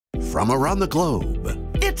from around the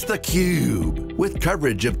globe. It's theCUBE, with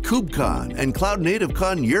coverage of KubeCon and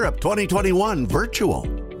CloudNativeCon Europe 2021 virtual.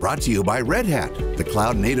 Brought to you by Red Hat, the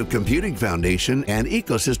Cloud Native Computing Foundation, and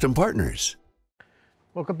ecosystem partners.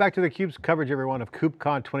 Welcome back to theCUBE's coverage, everyone, of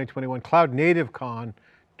KubeCon 2021, CloudNativeCon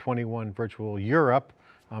 21 virtual Europe.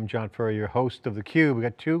 I'm John Furrier, your host of theCUBE. We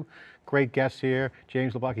got two great guests here.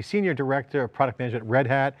 James Labocki, Senior Director of Product Management at Red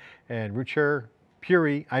Hat, and Ruchir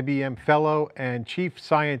Puri, IBM Fellow and Chief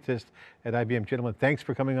Scientist at IBM. Gentlemen, thanks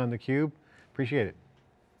for coming on theCUBE. Appreciate it.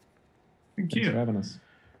 Thank you. Thanks for having us.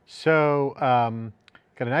 So, got an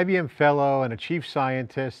IBM Fellow and a Chief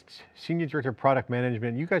Scientist, Senior Director of Product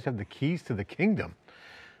Management. You guys have the keys to the kingdom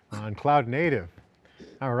on Cloud Native.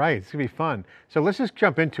 All right, it's gonna be fun. So let's just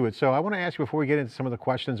jump into it. So I want to ask you before we get into some of the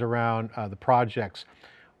questions around the projects,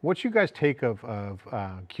 what's you guys take of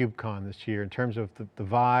KubeCon this year in terms of the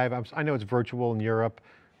vibe? I know it's virtual in Europe.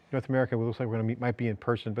 North America, it looks like we're going to might be in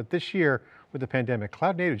person, but this year with the pandemic,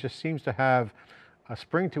 Cloud Native just seems to have a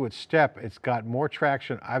spring to its step. It's got more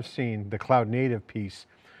traction. I've seen the Cloud Native piece,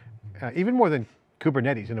 even more than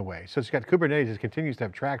Kubernetes in a way. So it's got Kubernetes, it continues to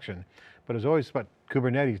have traction, but it's always about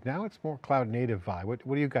Kubernetes. Now it's more Cloud Native vibe. What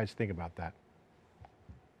do you guys think about that?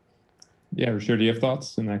 Yeah, Ruchir, do you have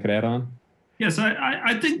thoughts? And I could add on. Yes,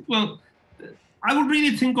 I think, well, I would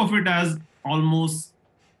really think of it as almost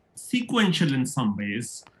sequential in some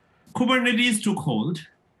ways. Kubernetes took hold.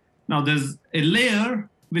 Now there's a layer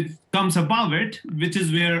which comes above it, which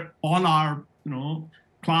is where all our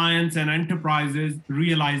clients and enterprises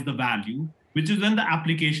realize the value, which is when the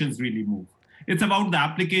applications really move. It's about the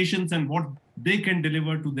applications and what they can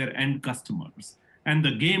deliver to their end customers. And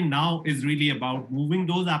the game now is really about moving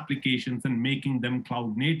those applications and making them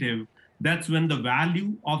cloud native. That's when the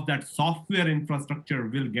value of that software infrastructure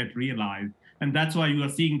will get realized. And that's why you are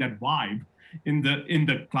seeing that vibe in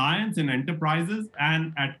the clients and enterprises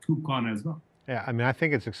and at KubeCon as well. Yeah, I mean, I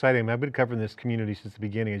think it's exciting. I've been covering this community since the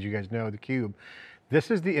beginning, as you guys know, theCUBE.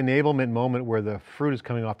 This is the enablement moment where the fruit is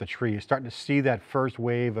coming off the tree. You're starting to see that first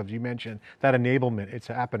wave of, you mentioned, that enablement, it's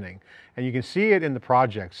happening. And you can see it in the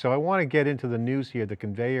projects. So I want to get into the news here, the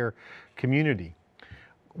conveyor community.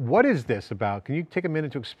 What is this about? Can you take a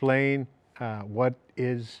minute to explain what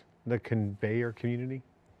is the conveyor community?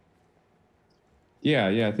 Yeah,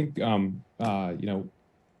 I think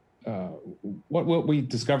what we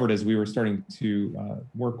discovered as we were starting to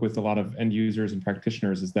work with a lot of end users and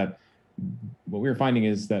practitioners is that what we were finding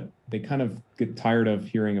is that they kind of get tired of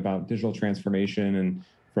hearing about digital transformation and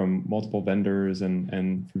from multiple vendors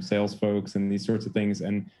and from sales folks and these sorts of things.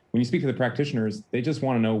 And when you speak to the practitioners, they just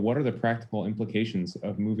want to know what are the practical implications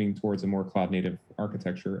of moving towards a more cloud native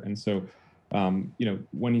architecture. And so,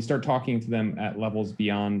 when you start talking to them at levels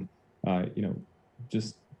beyond,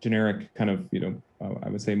 just generic kind of, I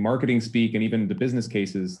would say marketing speak and even the business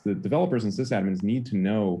cases, the developers and sysadmins need to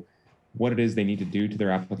know what it is they need to do to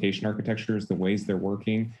their application architectures, the ways they're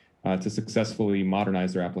working to successfully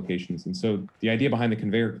modernize their applications. And so the idea behind the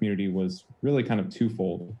conveyor community was really kind of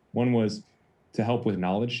twofold. One was to help with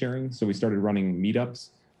knowledge sharing. So we started running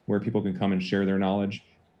meetups where people can come and share their knowledge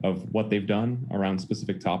of what they've done around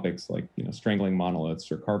specific topics like strangling monoliths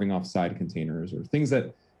or carving off side containers or things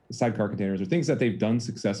that sidecar containers or things that they've done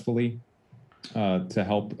successfully to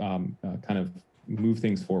help kind of move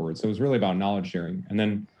things forward. So it was really about knowledge sharing. And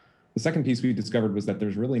then the second piece we discovered was that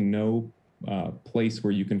there's really no place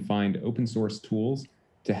where you can find open source tools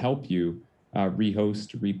to help you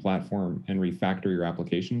rehost, replatform, and refactor your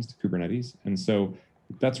applications to Kubernetes. And so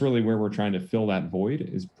that's really where we're trying to fill that void,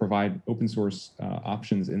 is provide open source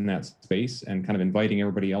options in that space and kind of inviting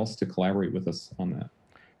everybody else to collaborate with us on that.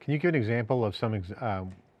 Can you give an example of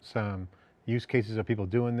some use cases of people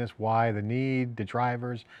doing this? Why the need, the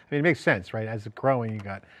drivers? I mean, it makes sense, right? As it's growing, you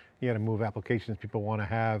got to move applications. People want to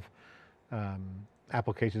have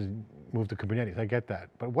applications move to Kubernetes. I get that.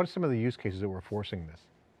 But what are some of the use cases that were forcing this?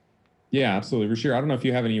 Yeah, absolutely. Ruchir, I don't know if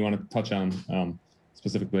you have any you want to touch on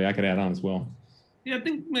specifically. I could add on as well. Yeah, I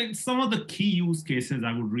think some of the key use cases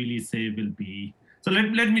I would really say will be, so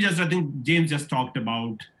let me just, I think James just talked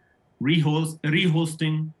about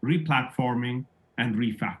rehosting, replatforming, and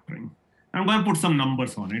refactoring. I'm going to put some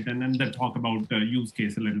numbers on it and then talk about the use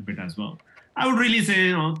case a little bit as well. I would really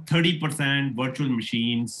say 30% virtual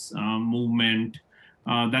machines movement.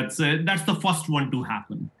 That's the first one to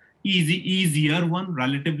happen. Easier one,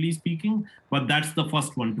 relatively speaking, but that's the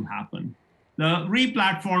first one to happen. The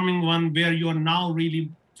replatforming one, where you are now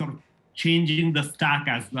really sort of changing the stack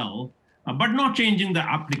as well, but not changing the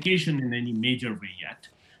application in any major way yet.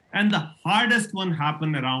 And the hardest one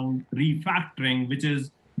happened around refactoring, which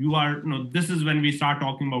is this is when we start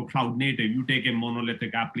talking about cloud native. You take a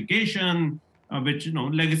monolithic application, which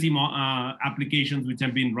legacy applications which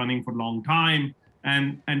have been running for a long time,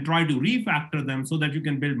 and try to refactor them so that you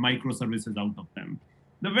can build microservices out of them.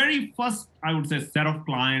 The very first, I would say, set of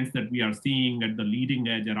clients that we are seeing at the leading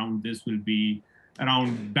edge around this will be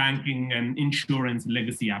around banking and insurance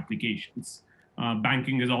legacy applications.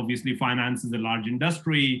 Banking is obviously, finance is a large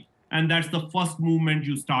industry, and that's the first movement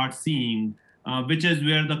you start seeing, which is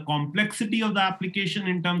where the complexity of the application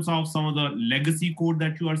in terms of some of the legacy code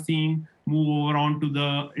that you are seeing move over onto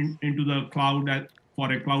into the cloud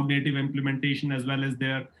for a cloud native implementation, as well as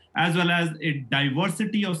a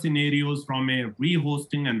diversity of scenarios from a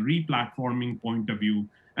rehosting and replatforming point of view.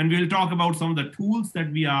 And we'll talk about some of the tools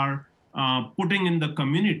that we are putting in the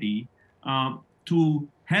community to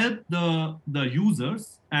help the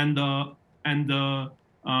users and the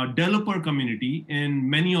developer community in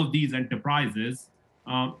many of these enterprises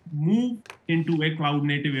move into a cloud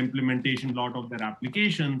native implementation, a lot of their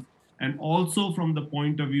applications, and also from the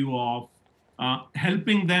point of view of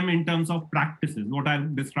helping them in terms of practices, what I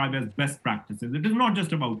describe as best practices. It is not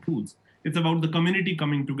just about tools. It's about the community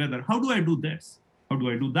coming together. How do I do this? How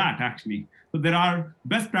do I do that, actually? So there are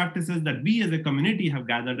best practices that we as a community have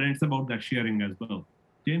gathered, and it's about that sharing as well.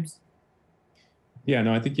 James? Yeah,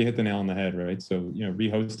 no, I think you hit the nail on the head, right? So,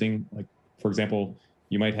 rehosting, like, for example,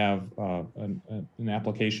 you might have an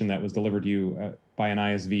application that was delivered to you by an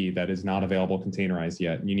ISV that is not available containerized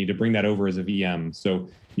yet. And you need to bring that over as a VM. So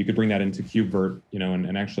you could bring that into KubeVirt,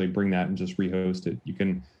 and actually bring that and just rehost it.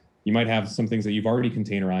 You might have some things that you've already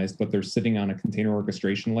containerized, but they're sitting on a container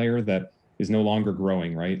orchestration layer that is no longer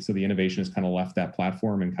growing, right? So the innovation has kind of left that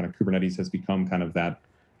platform, and kind of Kubernetes has become kind of that,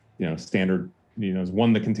 standard, has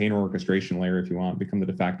won the container orchestration layer, if you want, become the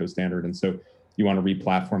de facto standard. And so you want to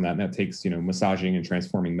re-platform that, and that takes, massaging and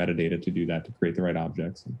transforming metadata to do that, to create the right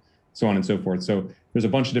objects, and so on and so forth. So there's a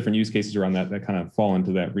bunch of different use cases around that kind of fall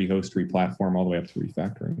into that rehost, re-platform, all the way up to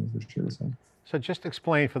refactoring, as Ruchir was saying. So just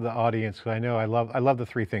explain for the audience, because I know I love the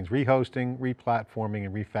three things: rehosting, re-platforming,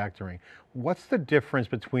 and refactoring. What's the difference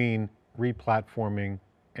between re-platforming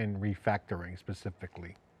and refactoring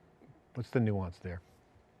specifically? What's the nuance there?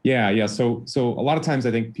 Yeah. So a lot of times,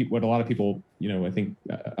 I think what a lot of people,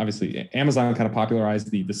 obviously Amazon kind of popularized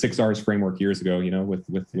the 6 R's framework years ago,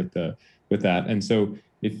 with that. And so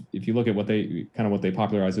if you look at what they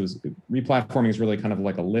popularized, it was replatforming is really kind of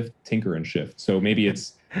like a lift, tinker, and shift. So maybe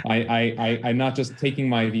it's I'm not just taking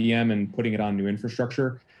my VM and putting it on new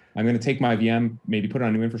infrastructure. I'm going to take my VM, maybe put it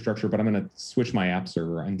on new infrastructure, but I'm going to switch my app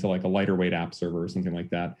server into like a lighter weight app server or something like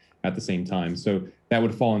that at the same time. So that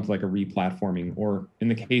would fall into like a replatforming. Or in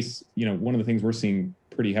the case, one of the things we're seeing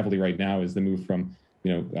pretty heavily right now is the move from,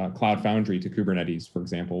 Cloud Foundry to Kubernetes, for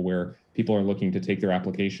example, where people are looking to take their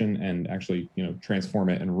application and actually, transform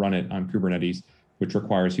it and run it on Kubernetes, which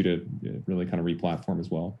requires you to really kind of replatform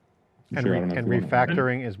as well. And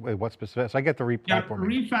refactoring is what specific? So I get the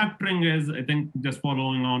replatforming. Yeah, refactoring is, I think, just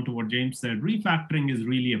following on to what James said, refactoring is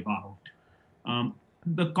really about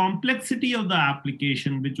the complexity of the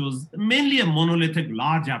application, which was mainly a monolithic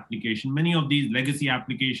large application. Many of these legacy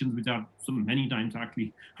applications, which are so many times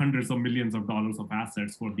actually hundreds of millions of dollars of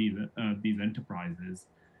assets for these enterprises.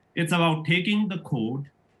 It's about taking the code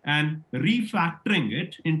and refactoring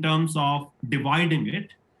it in terms of dividing it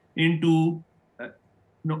into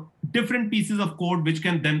different pieces of code which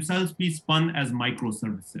can themselves be spun as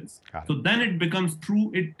microservices. So then it becomes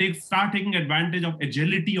true. Start taking advantage of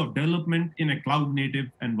agility of development in a cloud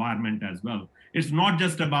native environment as well. It's not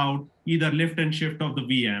just about either lift and shift of the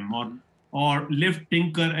VM or lift,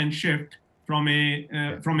 tinker, and shift from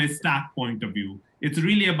a stack point of view. It's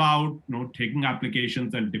really about taking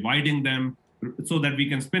applications and dividing them so that we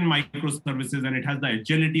can spin microservices, and it has the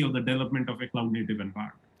agility of the development of a cloud native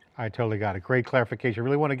environment. I totally got it. Great clarification. I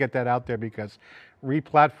really want to get that out there, because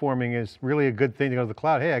replatforming is really a good thing to go to the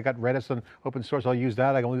cloud. Hey, I got Redis on open source. I'll use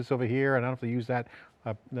that. I can use this over here, and I don't have to use that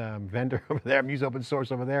vendor over there. I'm using open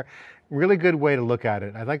source over there. Really good way to look at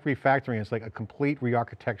it. I like refactoring. It's like a complete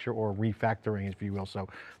re-architecture or refactoring, if you will. So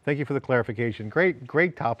thank you for the clarification.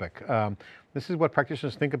 Great topic. This is what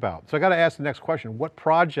practitioners think about. So I got to ask the next question. What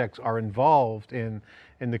projects are involved in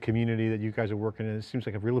the community that you guys are working in? It seems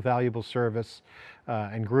like a real valuable service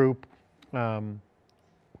and group. Can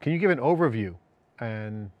you give an overview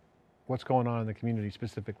and what's going on in the community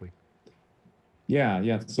specifically?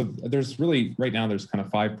 Yeah. So there's really, right now, there's kind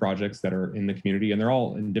of 5 projects that are in the community, and they're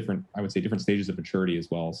all in different stages of maturity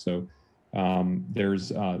as well. So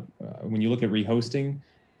there's, when you look at rehosting,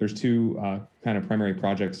 there's 2 kind of primary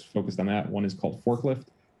projects focused on that. One is called Forklift,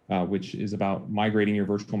 which is about migrating your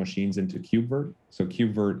virtual machines into KubeVirt. So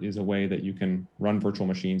KubeVirt is a way that you can run virtual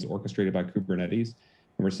machines orchestrated by Kubernetes.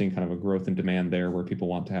 And we're seeing kind of a growth in demand there where people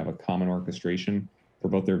want to have a common orchestration for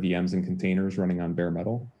both their VMs and containers running on bare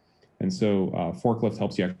metal. And so Forklift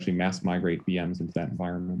helps you actually mass migrate VMs into that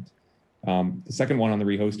environment. The second one on the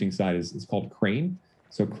rehosting side is called Crane.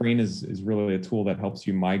 So Crane is really a tool that helps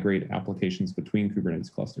you migrate applications between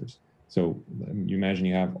Kubernetes clusters. So you imagine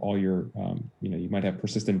you have all your, you might have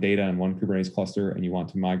persistent data in one Kubernetes cluster and you want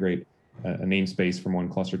to migrate a namespace from one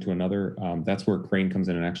cluster to another. That's where Crane comes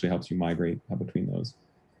in and actually helps you migrate between those.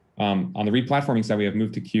 On the replatforming side, we have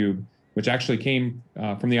Move to Cube, which actually came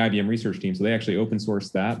from the IBM research team. So they actually open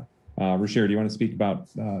sourced that. Ruchir, do you want to speak about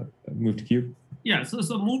Move to Cube? Yeah,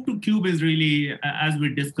 so Move to Cube is really, as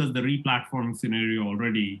we discussed the replatforming scenario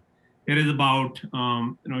already, it is about,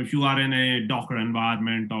 if you are in a Docker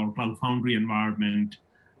environment or Cloud Foundry environment,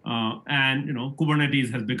 and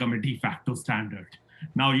Kubernetes has become a de facto standard.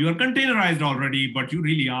 Now you are containerized already, but you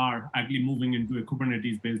really are actually moving into a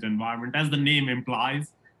Kubernetes-based environment. As the name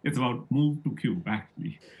implies, it's about Move to Cube,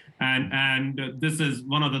 actually. And this is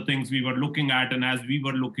one of the things we were looking at, and as we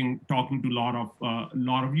were talking to a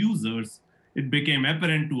lot of users, it became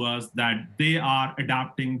apparent to us that they are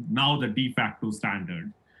adapting now the de facto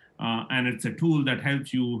standard. And it's a tool that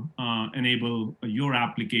helps you enable your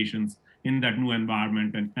applications in that new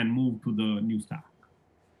environment and move to the new stack.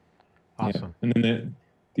 Awesome. Yeah. And then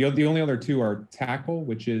the only other two are Tackle,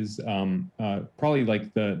 which is probably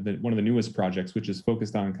like one of the newest projects, which is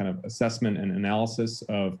focused on kind of assessment and analysis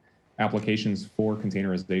of applications for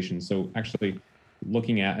containerization. So actually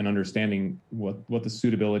looking at and understanding what the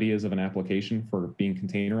suitability is of an application for being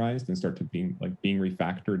containerized and start to being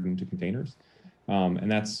refactored into containers.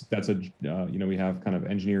 And that's we have kind of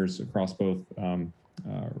engineers across both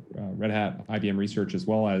Red Hat, IBM Research, as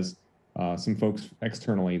well as some folks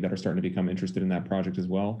externally that are starting to become interested in that project as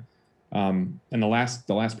well. And the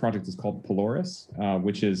last project is called Polaris,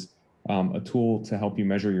 which is a tool to help you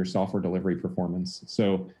measure your software delivery performance.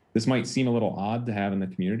 So this might seem a little odd to have in the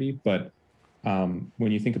community, but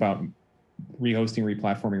when you think about rehosting,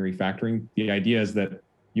 replatforming, refactoring, the idea is that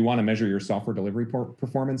you want to measure your software delivery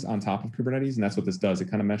performance on top of Kubernetes, and that's what this does.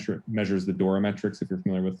 It kind of measures the DORA metrics, if you're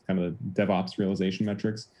familiar with kind of the DevOps realization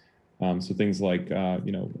metrics. So things like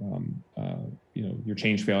your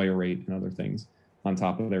change failure rate and other things on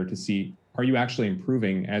top of there to see, are you actually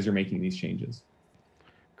improving as you're making these changes?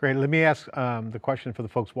 Great. Let me ask the question for the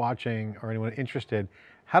folks watching or anyone interested.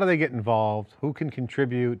 How do they get involved? Who can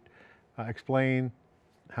contribute? Explain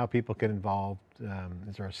how people get involved.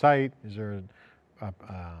 Is there a site? Is there a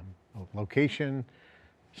location?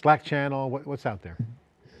 Slack channel? What's out there?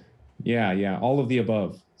 Yeah, all of the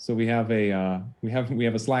above. So we have a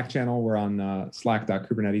Slack channel. We're on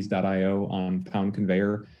slack.kubernetes.io on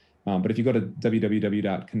 #conveyor. But if you go to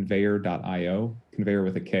www.conveyor.io, conveyor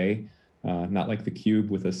with a K, not like the cube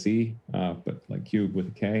with a C, but like cube with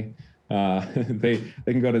a K. They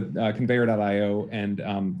can go to conveyor.io, and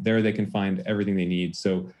there they can find everything they need.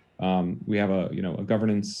 So we have a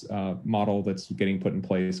governance model that's getting put in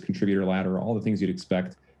place, contributor ladder, all the things you'd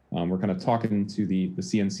expect. We're kind of talking to the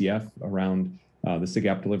CNCF around the SIG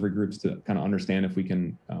app delivery groups to kind of understand if we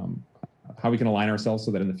can how we can align ourselves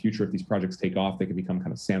so that in the future, if these projects take off, they can become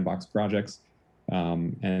kind of sandbox projects.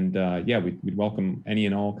 We'd welcome any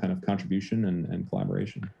and all kind of contribution and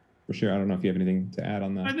collaboration. For sure. I don't know if you have anything to add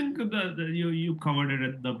on that. I think you covered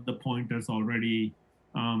it at the pointers already.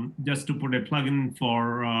 Just to put a plug-in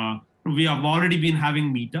for, we have already been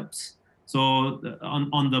having meetups. So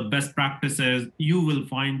on the best practices, you will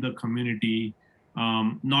find the community,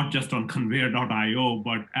 not just on conveyor.io,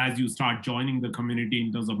 but as you start joining the community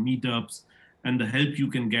in terms of meetups and the help you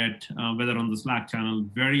can get, whether on the Slack channel,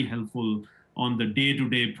 very helpful on the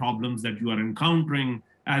day-to-day problems that you are encountering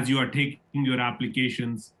as you are taking your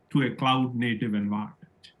applications to a cloud-native environment.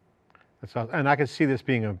 That's awesome. And I can see this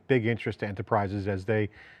being a big interest to enterprises as they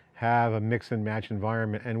have a mix and match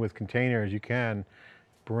environment, and with containers, you can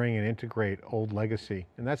bring and integrate old legacy.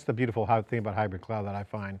 And that's the beautiful thing about hybrid cloud that I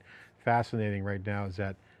find fascinating right now, is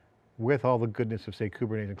that with all the goodness of, say,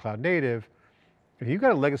 Kubernetes and cloud native, if you've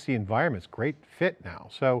got a legacy environment, it's a great fit now.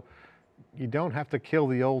 So you don't have to kill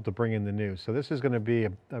the old to bring in the new. So this is going to be,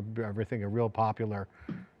 I think, a real popular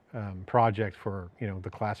project for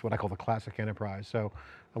what I call the classic enterprise. So,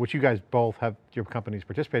 which you guys both have your companies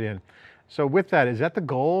participate in. So with that, is that the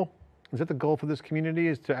goal? Is that the goal for this community,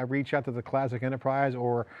 is to reach out to the classic enterprise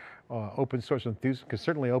or open source enthusiasts? Because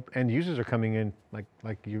certainly end users are coming in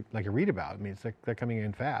like you read about. I mean, it's like they're coming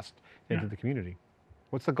in fast into the community.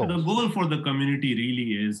 What's the goal? The goal for the community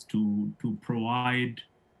really is to provide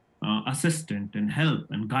assistance and help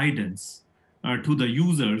and guidance to the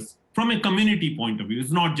users from a community point of view.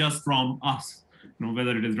 It's not just from us.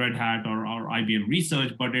 whether it is Red Hat or IBM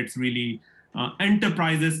research, but it's really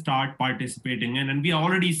enterprises start participating in, and we are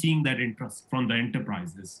already seeing that interest from the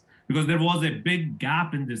enterprises because there was a big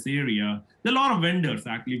gap in this area. There are a lot of vendors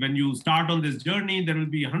actually. When you start on this journey, there will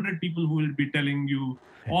be 100 people who will be telling you,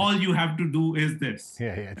 all you have to do is this.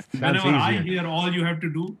 Yeah, it Whenever easier. I hear all you have to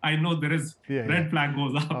do, I know there is red flag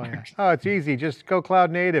goes up. Oh, yeah. Oh, it's easy. Just go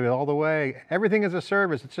cloud native all the way. Everything is a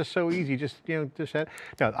service. It's just so easy. Just that.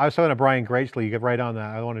 No, I was talking to Brian Gracely. You get right on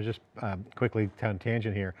that. I want to just quickly down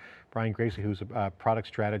tangent here. Brian Gracely, who's a product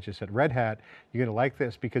strategist at Red Hat, you're going to like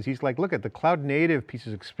this because he's like, look at the cloud native piece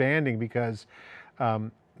is expanding because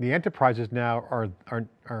the enterprises now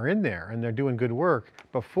are in there and they're doing good work.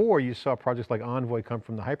 Before you saw projects like Envoy come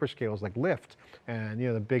from the hyperscalers like Lyft and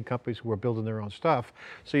the big companies who are building their own stuff.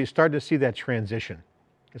 So you start to see that transition.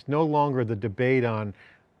 It's no longer the debate on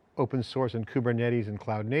open source and Kubernetes and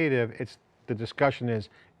cloud native. It's the discussion is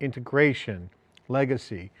integration,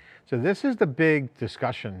 legacy. So this is the big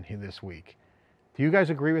discussion this week. Do you guys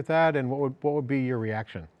agree with that? And what would be your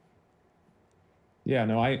reaction? Yeah,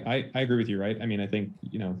 no, I agree with you, right? I mean, I think,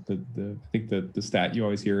 the stat you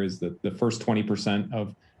always hear is that the first 20%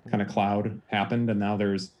 of kind of cloud happened and now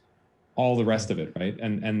there's all the rest of it, right?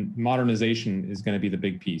 And modernization is going to be the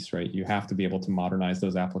big piece, right? You have to be able to modernize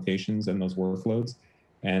those applications and those workloads.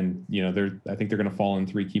 And, I think they're going to fall in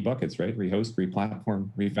three key buckets, right? Rehost, replatform,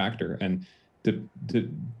 refactor. And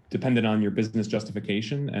dependent on your business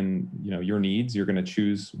justification and your needs, you're going to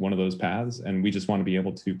choose one of those paths. And we just want to be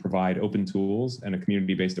able to provide open tools and a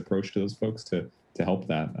community-based approach to those folks to help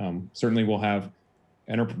that. Certainly, we'll have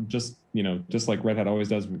just like Red Hat always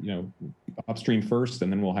does, upstream first,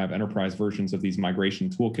 and then we'll have enterprise versions of these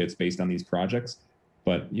migration toolkits based on these projects.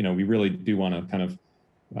 But we really do want to kind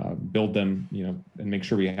of build them, and make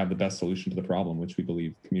sure we have the best solution to the problem, which we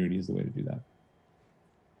believe community is the way to do that.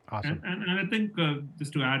 Awesome. And I think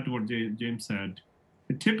just to add to what James said,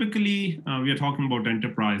 typically we are talking about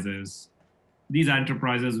enterprises. These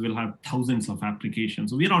enterprises will have thousands of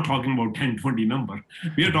applications. So we're not talking about 10, 20 number.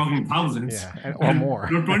 We are talking thousands. Yeah, or more.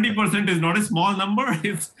 20% is not a small number.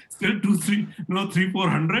 It's still 300,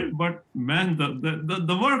 400. But man,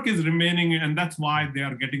 the work is remaining, and that's why they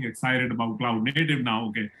are getting excited about cloud native now.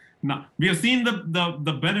 Okay, now we have seen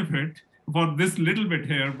the benefit for this little bit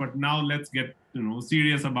here, but now let's get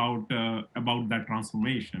serious about that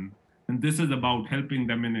transformation. And this is about helping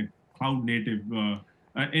them in a cloud native,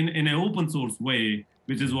 in an open source way,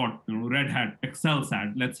 which is what Red Hat excels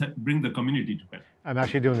at. Let's bring the community together. I'm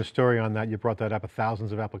actually doing a story on that. You brought that up,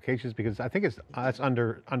 thousands of applications, because I think that's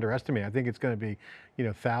underestimated. I think it's going to be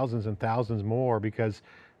thousands and thousands more because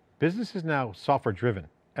business is now software driven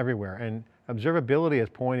everywhere. And observability has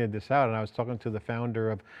pointed this out, and I was talking to the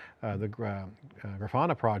founder of the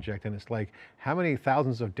Grafana project, and it's like, how many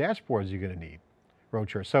thousands of dashboards are you going to need,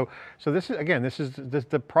 Ruchir? So this is, again,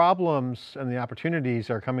 the problems and the opportunities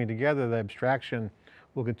are coming together. The abstraction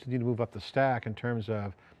will continue to move up the stack in terms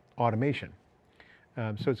of automation.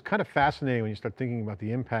 So it's kind of fascinating when you start thinking about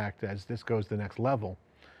the impact as this goes to the next level.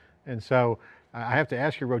 And so I have to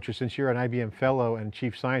ask you, Ruchir, since you're an IBM fellow and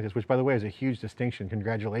chief scientist, which by the way is a huge distinction,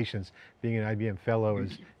 congratulations, being an IBM fellow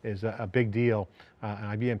is a big deal.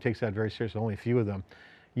 And IBM takes that very seriously, only a few of them.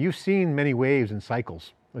 You've seen many waves and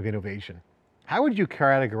cycles of innovation. How would you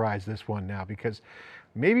categorize this one now? Because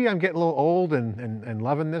maybe I'm getting a little old and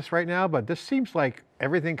loving this right now, but this seems like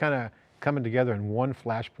everything kind of coming together in one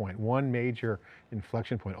flashpoint, one major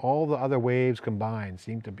inflection point. All the other waves combined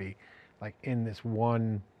seem to be like in this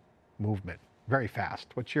one movement. Very fast.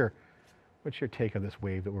 What's your take on this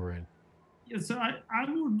wave that we're in? Yeah, so I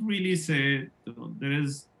would really say there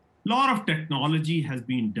is a lot of technology has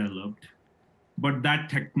been developed, but that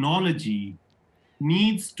technology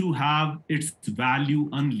needs to have its value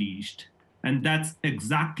unleashed. And that's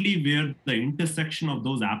exactly where the intersection of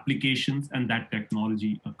those applications and that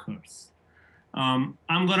technology occurs. I'm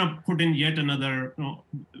going to put in yet another,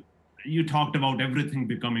 you talked about everything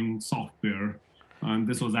becoming software. And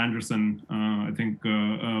this was Anderson, I think,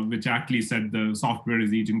 which actually said the software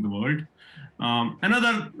is eating the world.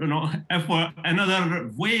 Another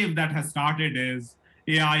wave that has started is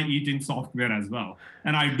AI eating software as well.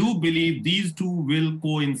 And I do believe these two will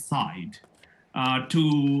coincide. Let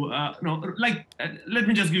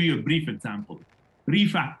me just give you a brief example.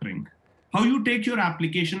 Refactoring. How you take your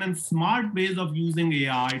application and smart ways of using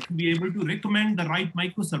AI to be able to recommend the right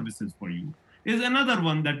microservices for you is another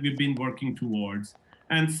one that we've been working towards.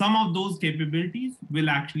 And some of those capabilities will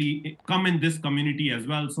actually come in this community as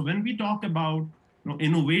well. So when we talk about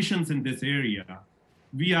innovations in this area,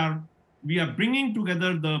 we are bringing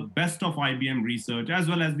together the best of IBM research, as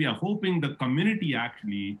well as we are hoping the community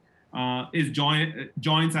actually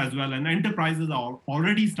joins as well, and enterprises are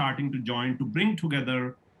already starting to join to bring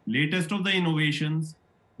together latest of the innovations,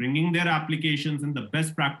 bringing their applications and the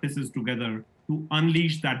best practices together to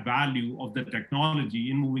unleash that value of the technology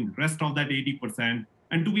in moving the rest of that 80%,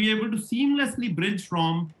 and to be able to seamlessly bridge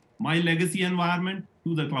from my legacy environment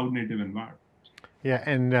to the cloud native environment. Yeah,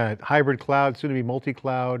 and hybrid cloud, soon to be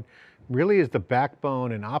multi-cloud, really is the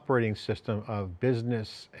backbone and operating system of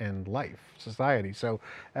business and life, society. So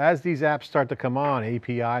as these apps start to come on,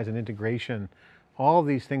 APIs and integration, all of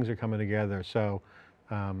these things are coming together. So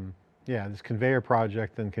yeah, this conveyor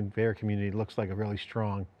project and conveyor community looks like a really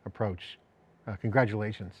strong approach.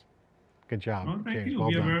 Congratulations. Good job, Well, thank James. you. Well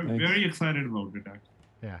We done. are very excited about it, actually.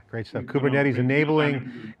 Yeah, great stuff. We're gonna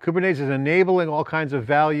Kubernetes Kubernetes is enabling all kinds of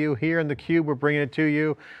value here in theCUBE. We're bringing it to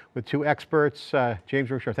you with two experts. James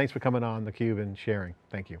Ruchir, thanks for coming on theCUBE and sharing.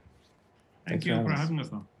 Thank you. Thank you for having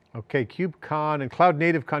us on. Okay, KubeCon and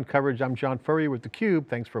CloudNativeCon coverage. I'm John Furrier with theCUBE.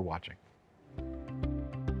 Thanks for watching.